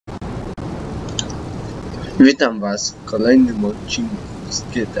Witam was w kolejnym odcinku z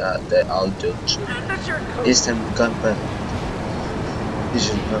GTA The Audio 3. Jestem Gamper.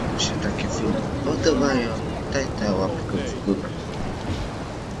 Jeżeli wam się takie filmy podobają, dajcie łapkę w górę.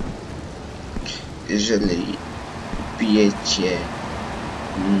 Jeżeli bijecie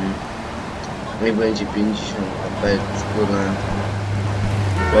jak będzie 50 łapek w górę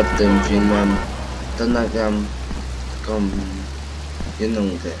pod tym filmem, to nagram taką jedną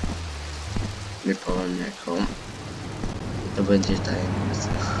grę. Nie powiem jaką. To będzie tajemnica.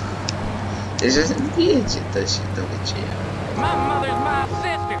 Jeżeli wiecie, to się dowiecie.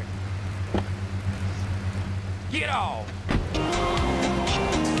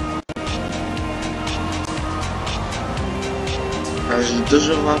 Aż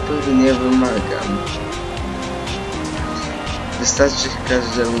dużo łapek nie wymagam. Wystarczy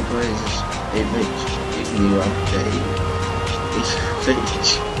każdemu powiedzieć: ej, wyjdź, kliknij łapkę i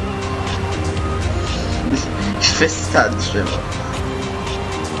wyjdź. Wystarczy.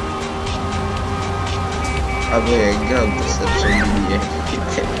 Albo jak gram, to wystarczy mnie.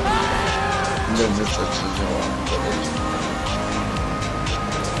 No wystarczy, że łapkę.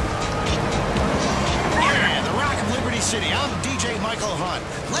 City. I'm DJ Michael Hunt.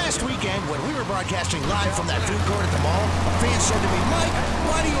 Last weekend, when we were broadcasting live from that food court at the mall, a fan said to me, "Mike,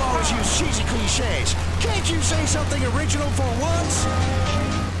 why do you always use cheesy cliches? Can't you say something original for once?"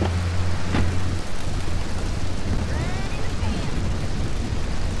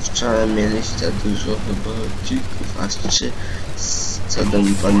 Wczoraj mieliście dużo chyba odcinków, aż 3, co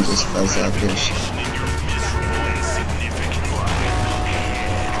dom pan został zawiesił.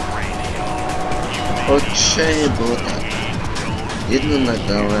 Po 3 było tak. Jedno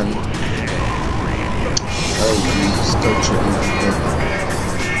nagrałem, ale skoczyłem na jedno.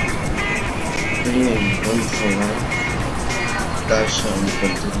 Byłem kontrolę dalszą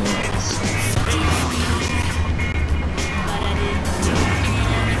kontynuację.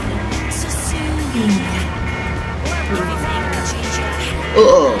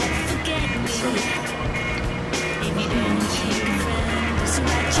 O!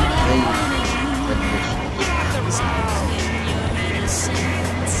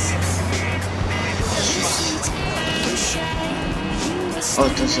 O,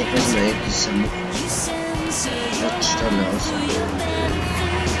 to zapewne jakiś samochód. Na 4 osoby.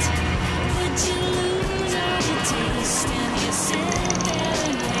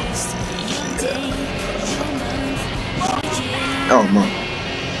 O, mam.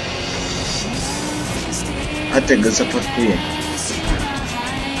 A tego zaparkuję.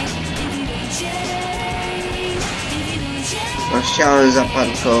 No, chciałem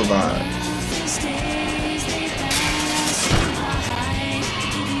zaparkować.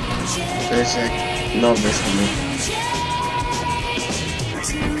 To jest jak nowy samochód.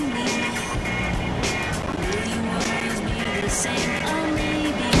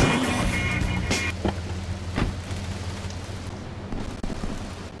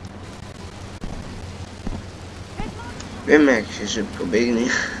 Wiem, jak się szybko biegnie.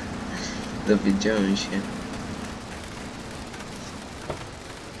 Dowiedziałem się.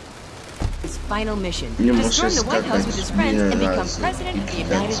 Final mission. Nie To muszę storm the White House with his friends and become razy president of the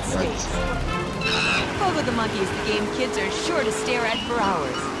United States. Pogo the Monkey is the game kids are sure to stare at for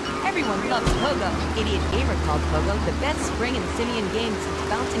hours. Everyone loves Pogo. Idiot Gamer called Pogo the best spring and simian game since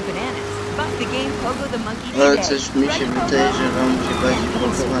bouncing bananas. But the game Pogo the Monkey Ale today. coś mi się wydaje, że wam się bardziej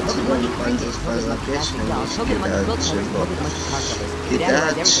podoba, co wam pan został za pierwsze niż GTA 3, bo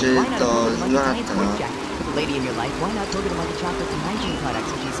GTA 3 to znata. Lady in your life, why not Pogo the Monkey chocolates and hygiene products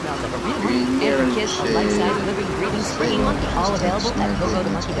if she smells like a real one? And for kids, a life-size living, breathing, screaming monkey, all available at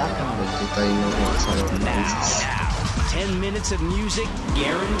pogothemonkey.com. Tutaj Now, 10 minutes of music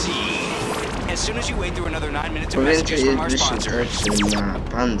guaranteed. As soon as you wait through another 9 minutes of messages from our sponsors. Na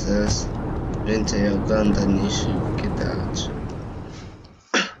Panzers więcej ogląda niż GTA 3.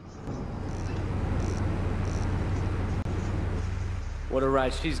 What a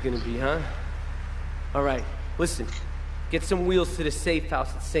ride she's gonna be, huh? All right, listen. Get some wheels to the safe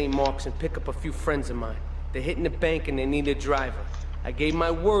house at St. Mark's and pick up a few friends of mine. They're hitting the bank and they need a driver. I gave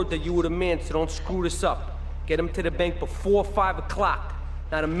my word that you were the man, so don't screw this up. Get them to the bank before 5 o'clock,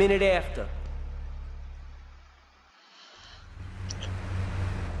 not a minute after.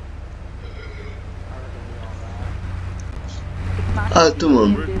 Ale tu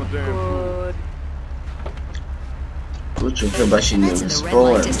mam. Kurczę, chyba się nie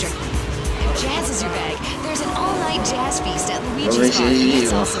wyspałem. Jazz is your bag. There's an all-night jazz feast at Wybicie.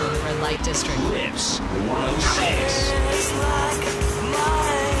 It's also in the red light district. Lips 106.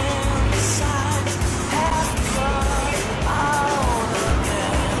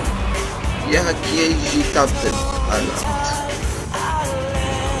 jak jeździ tamten alat.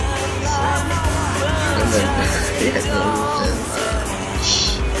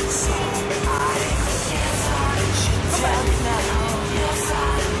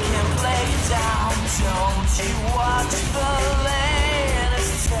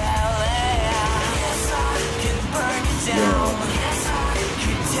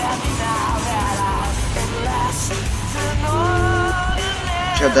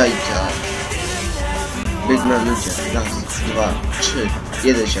 Siadajcie. Bieg na ludzie. Raz, dwa, trzy.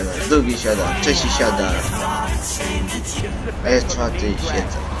 Jeden siada, drugi siada, trzeci siada. A ja czwarty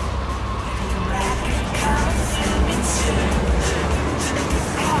siedzę.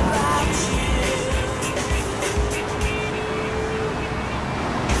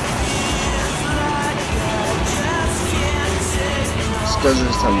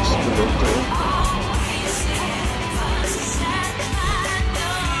 Skorzystam z produktu.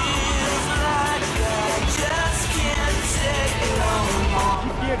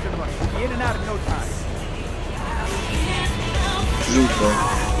 Żółto,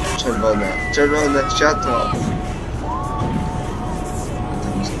 czerwone światło.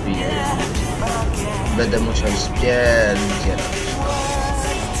 Tam zbiję. Będę musiał spierdzielać.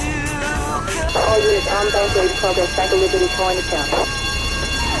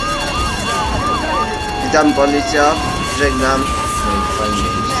 Witam policja, żegnam. No i fajnie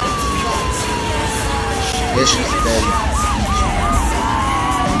jest. Jeszcze ten.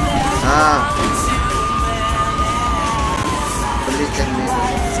 Policja mnie.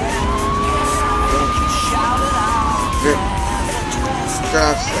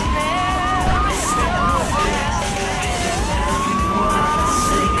 Sprawdź.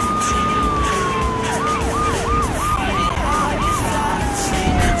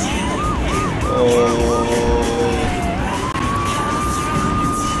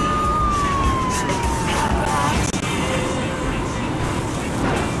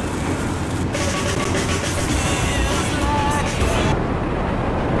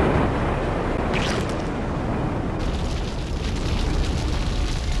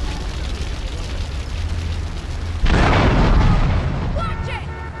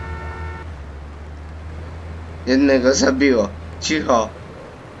 Jednego zabiło. Cicho.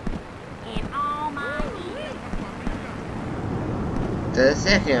 Teraz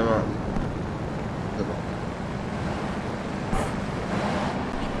jak ja mam? Dobra.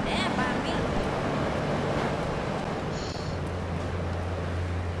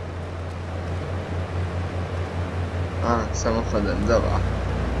 Samochodem, dobra.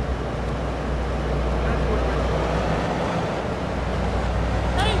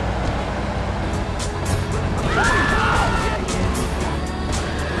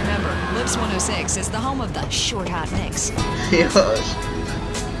 Lips 106 is the home of the short hot mix. Już.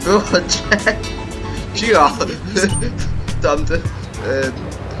 Było cicho.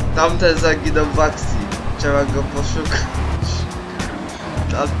 Tamten zaginął w akcji. Trzeba go poszukać.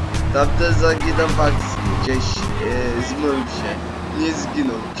 Tamten zaginął w akcji. Gdzieś zmył się. Nie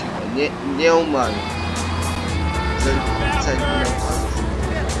zginął, cicho. Nie umarł. Zaginął w akcji.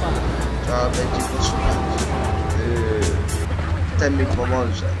 Trzeba będzie poszukać. Ten mi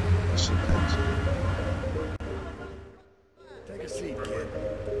pomoże. Take a seat, kid.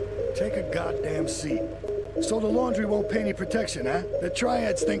 Take a goddamn seat. So the laundry won't pay any protection, huh? The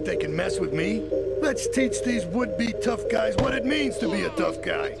triads think they can mess with me? Let's teach these would-be tough guys what it means to be a tough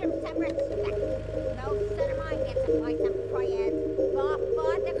guy.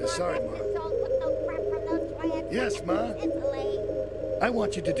 Sorry, Ma. Yes, Ma. I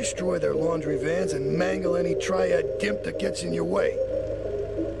want you to destroy their laundry vans and mangle any triad gimp that gets in your way.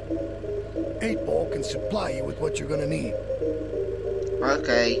 8-Ball can supply you with what you're gonna need.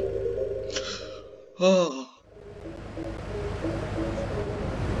 Okay. Oh.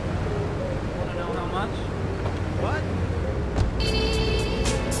 Wanna know how much? What?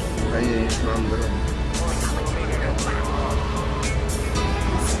 I need number.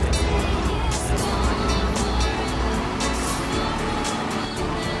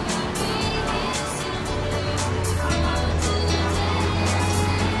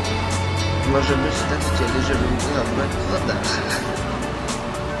 Może byście tak chcieli, żebym grał na kodach.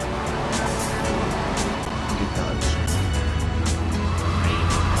 Gitarze.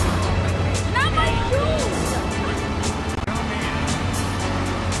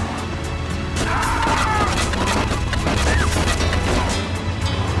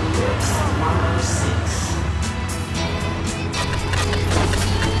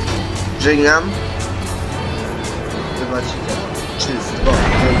 Żegnam. Zobaczcie, czysto.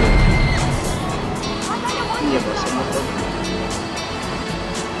 Nie ma samochodu.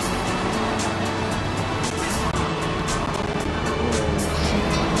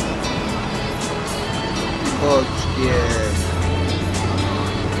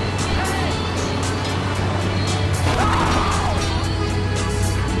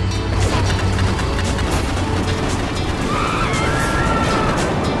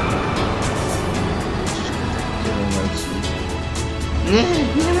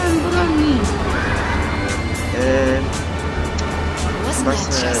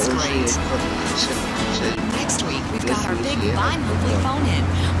 That's just great. Next week, we've got our big bi-monthly phone-in,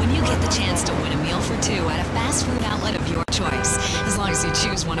 when you get the chance to win a meal for two at a fast food outlet of your choice, as long as you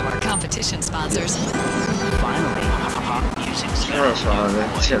choose one of our competition sponsors. Finally, pop music.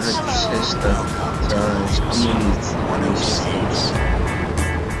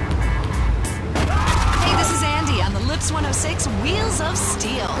 Hey, this is Andy on the Lips 106 Wheels of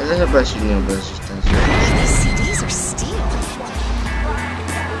Steel. Ale chyba się nie obrazić teraz. These CDs are steel.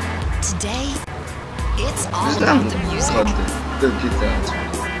 Today, it's all about the music.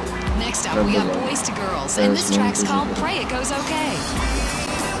 Next up, we have Boys to Girls, and this track's called Pray It Goes Okay.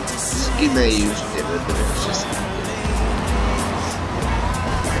 Zginę i już nie będę wszystko.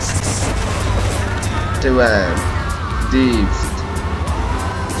 Tyłem. Drift.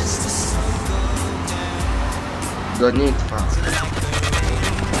 Gonitwa.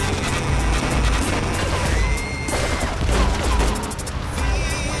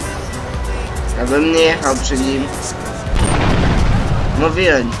 Abym nie jechał przy nim.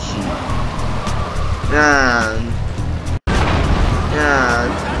 Mówiłem ci.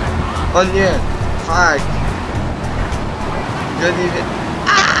 O nie! Fuck! Gonimy.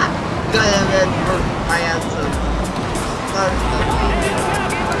 Gonimy pajacu.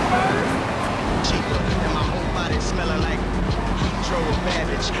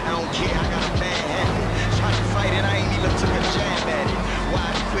 I don't care, I got a bad habit. Tried to fight it, I ain't even took a jab at it. Why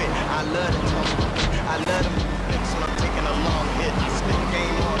I quit? I love them. I love them. So I'm taking a long hit. I spit the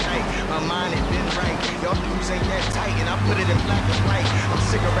game all night. My mind ain't been right. Y'all dudes ain't that tight, and I put it in black and white. I'm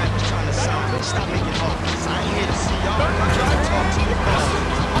sick of rappers trying to sound, but stop making offers. I ain't here to see y'all. I'm trying to talk to your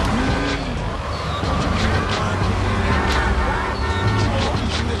bosses.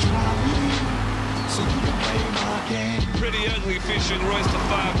 Pretty Ugly featuring Royce the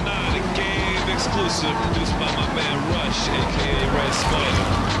 5'9", a game exclusive produced by my man Rush, aka Red Spider.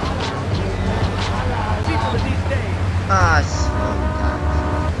 People of these days. Ah,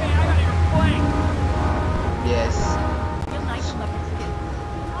 hey, I got your flank. Yes.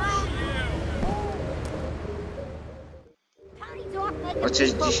 Chociaż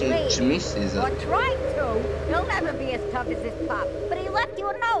dzisiaj 3 misje za. He'll never be as tough as his pop, but he left you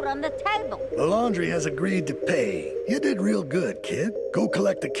a note on the table. The laundry has agreed to pay. You did real good, kid. Go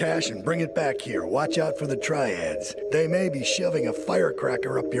collect the cash and bring it back here. Watch out for the triads. They may be shoving a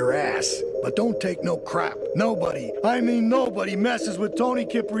firecracker up your ass. But don't take no crap. Nobody, I mean nobody, messes with Tony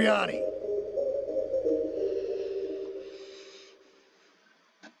Cipriani.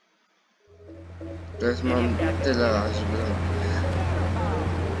 Teraz mam tyle razy,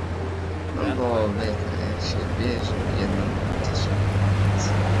 mam połowę, jak się bierze jedną tysiąc.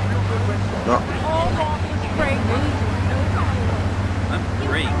 No. I'm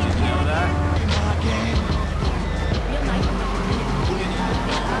great, did you know that?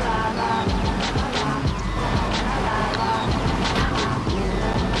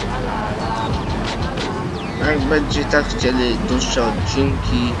 Jak będzie tak chcieli dłuższe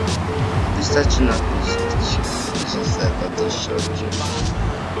odcinki, wystarczy napisać, że zlewa dłuższe odcinki.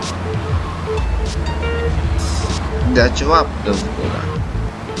 Dać łapkę w górę.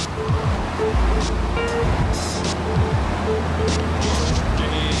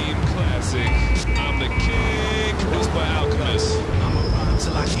 Game classic. I'm the king, produced by Alchemist. I'm a run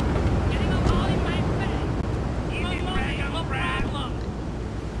till I keep.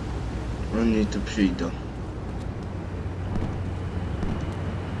 Oni tu przyjdą.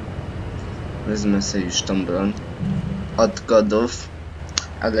 Wezmę sobie już tą broń od kodów,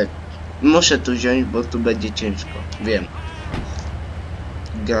 ale muszę tu wziąć, bo tu będzie ciężko. Wiem.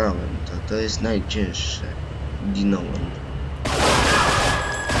 Grałem to jest najcięższe. Ginąłem.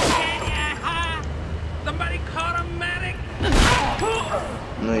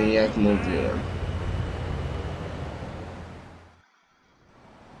 No i jak mówiłem.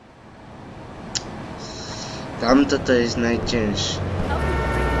 Tamto to jest najcięższe.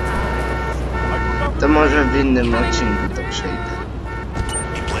 To może w innym odcinku to przejdę.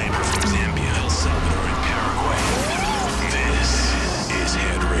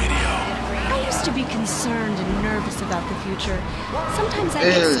 To be concerned and nervous about the future. Sometimes I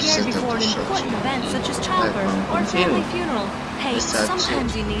get scared before an important event such as childbirth or a family funeral. Hey,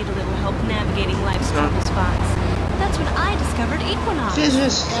 sometimes you need a little help navigating life's trouble spots. That's when I discovered Equinox.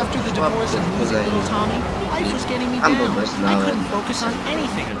 After the divorce of losing little Tommy, life was getting me down. I couldn't focus on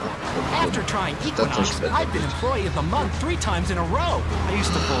anything. After trying Equinox, I've been Employee of the Month 3 times in a row. I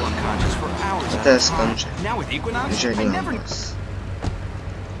used to fall unconscious for hours at a time. Now with Equinox, I never...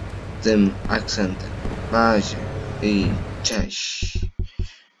 Tym akcentem. Na razie i cześć.